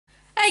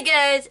Hi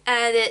guys,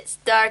 and it's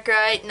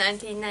Darkrai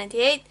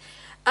 1998.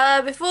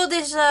 Before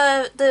this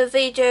the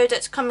video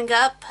that's coming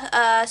up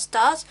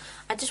starts,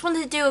 I just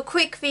wanted to do a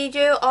quick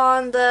video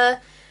on the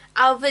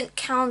advent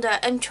calendar.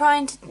 I'm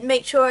trying to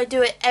make sure I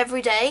do it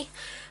every day,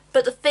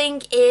 but the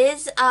thing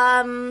is,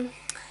 I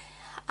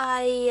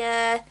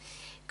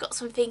got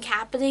something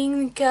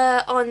happening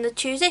on the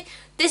Tuesday.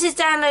 This is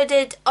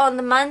downloaded on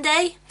the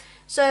Monday.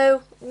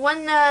 So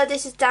when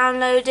this is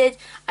downloaded,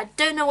 I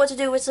don't know what to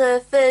do with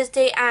the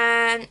Thursday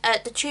and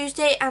the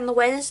Tuesday and the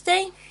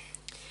Wednesday.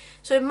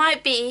 So it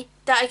might be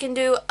that I can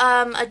do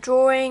a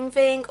drawing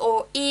thing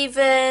or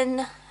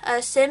even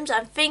Sims.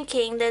 I'm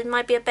thinking there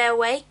might be a better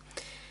way,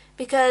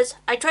 because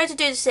I tried to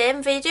do the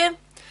Sim video.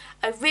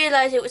 I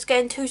realised it was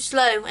getting too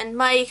slow and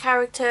my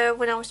character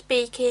when I was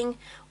speaking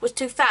was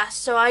too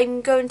fast, so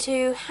I'm going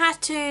to have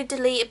to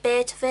delete a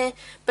bit of it,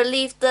 but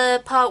leave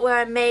the part where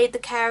I made the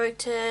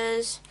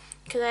characters,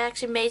 because I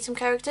actually made some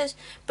characters,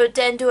 but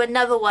then do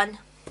another one.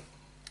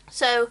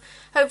 So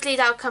hopefully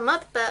that'll come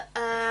up. But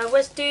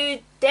let's do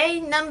day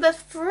number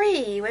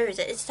 3. Where is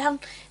it? It's down.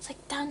 It's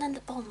like down at the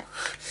bottom.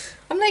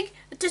 I'm like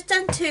just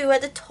done 2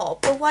 at the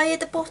top, but why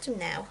at the bottom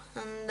now?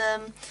 And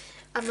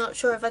I'm not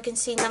sure if I can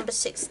see number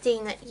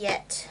 16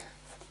 yet.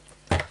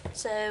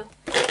 So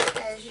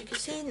as you can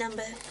see,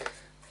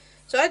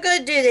 So I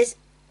gotta do this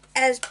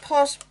as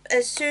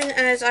soon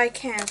as I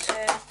can.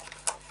 So.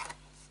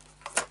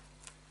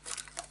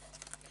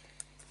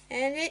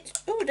 And it's,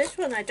 oh, this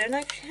one I don't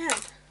actually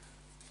have.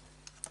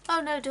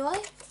 Oh no, do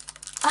I?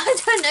 I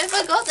don't know if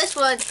I got this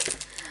one.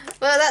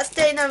 Well, that's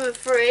day number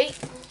 3.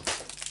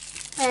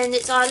 And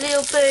it's our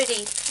little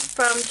birdie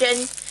from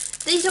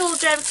these are all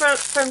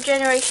from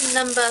generation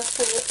number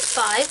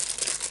 5.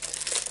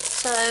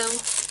 So,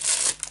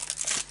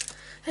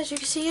 as you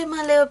can see,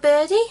 my little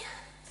birdie.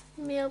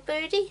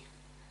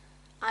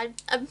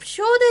 I'm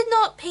sure they're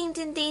not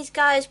painting these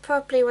guys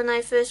properly when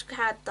I first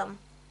had them,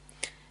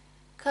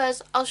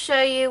 because I'll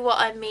show you what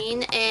I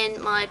mean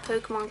in my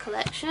Pokemon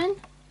collection.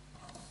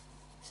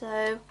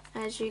 So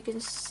as you can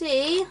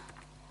see,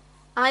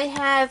 I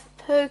have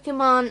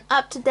Pokemon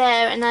up to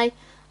there, and I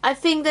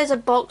think there's a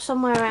box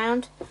somewhere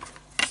around.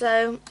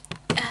 So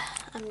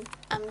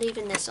I'm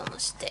leaving this on the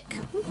stick.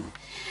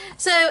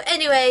 So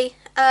anyway,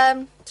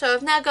 so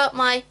I've now got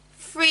my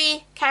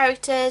 3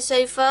 characters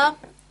so far: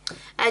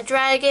 a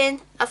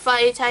dragon, a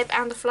fire type,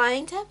 and a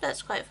flying type.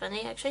 That's quite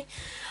funny actually.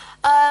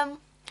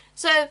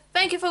 So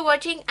thank you for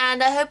watching,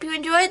 and I hope you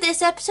enjoyed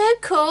this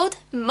episode called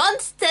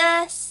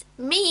Monsters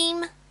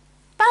Meme.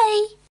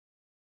 Bye!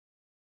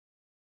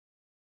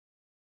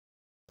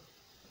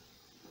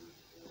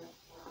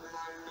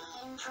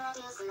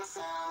 Introduce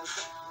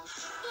myself.